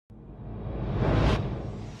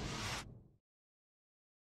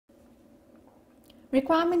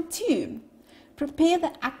Requirement 2, prepare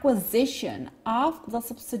the acquisition of the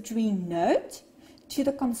subsidiary note to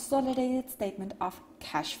the consolidated statement of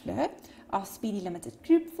cash flow of Speedy Limited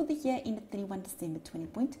Group for the year ended 31 December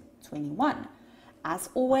 2021. As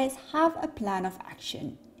always, have a plan of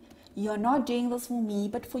action. You're not doing this for me,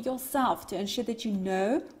 but for yourself to ensure that you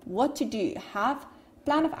know what to do. Have a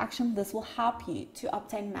plan of action. This will help you to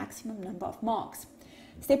obtain maximum number of marks.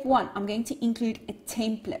 Step 1, I'm going to include a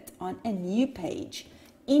template on a new page.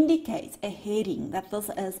 Indicate a heading that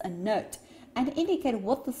this is a note and indicate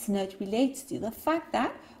what this note relates to. The fact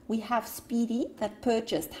that we have Speedy that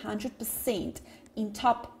purchased 100% in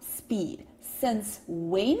top speed since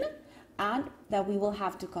when, and that we will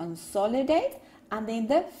have to consolidate, and then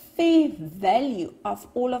the fair value of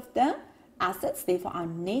all of the assets, therefore our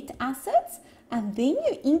net assets, and then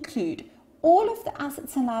you include all of the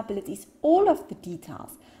assets and liabilities, all of the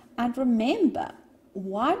details. And remember,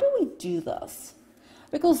 why do we do this?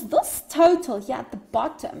 Because this total here at the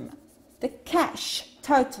bottom, the cash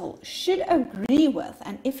total, should agree with,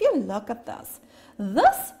 and if you look at this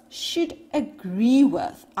should agree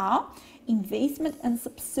with our investment in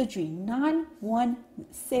subsidiary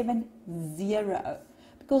 9170,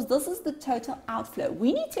 because this is the total outflow.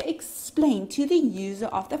 We need to explain to the user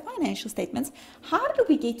of the financial statements, how did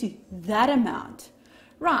we get to that amount?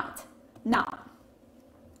 Right, now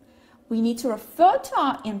we need to refer to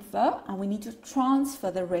our info and we need to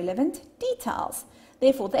transfer the relevant details.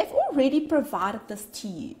 Therefore, they've already provided this to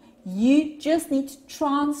you. You just need to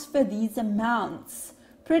transfer these amounts.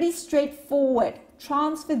 Pretty straightforward.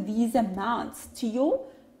 Transfer these amounts to your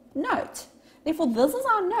note. Therefore, this is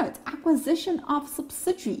our note, acquisition of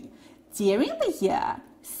subsidiary. During the year,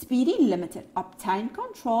 Speedy Limited obtained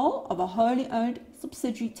control of a wholly owned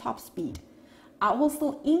subsidiary, Top Speed. I will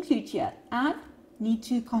still include here and need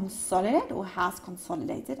to consolidate, or has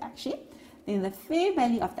consolidated actually. Then the fair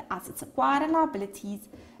value of the assets acquired and liabilities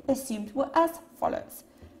assumed were as follows.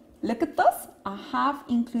 Look at this. I have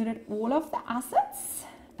included all of the assets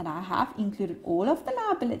and I have included all of the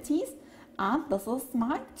liabilities, and this is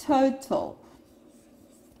my total.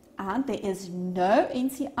 And there is no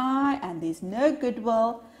NCI and there's no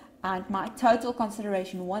goodwill, and my total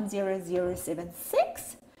consideration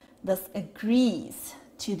 10076. This agrees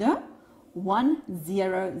to the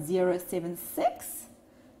 10076,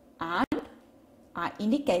 and I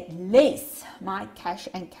indicate less my cash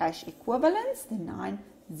and cash equivalents, the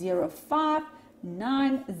 905,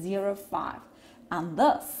 and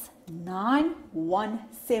this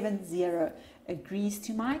 9170 agrees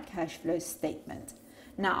to my cash flow statement.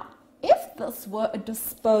 Now, if this were a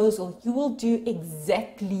disposal, you will do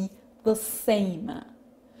exactly the same.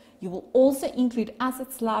 You will also include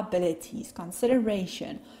assets, liabilities,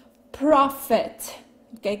 consideration, profit.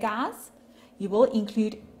 Okay, guys? You will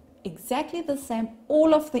include exactly the same,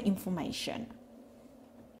 all of the information.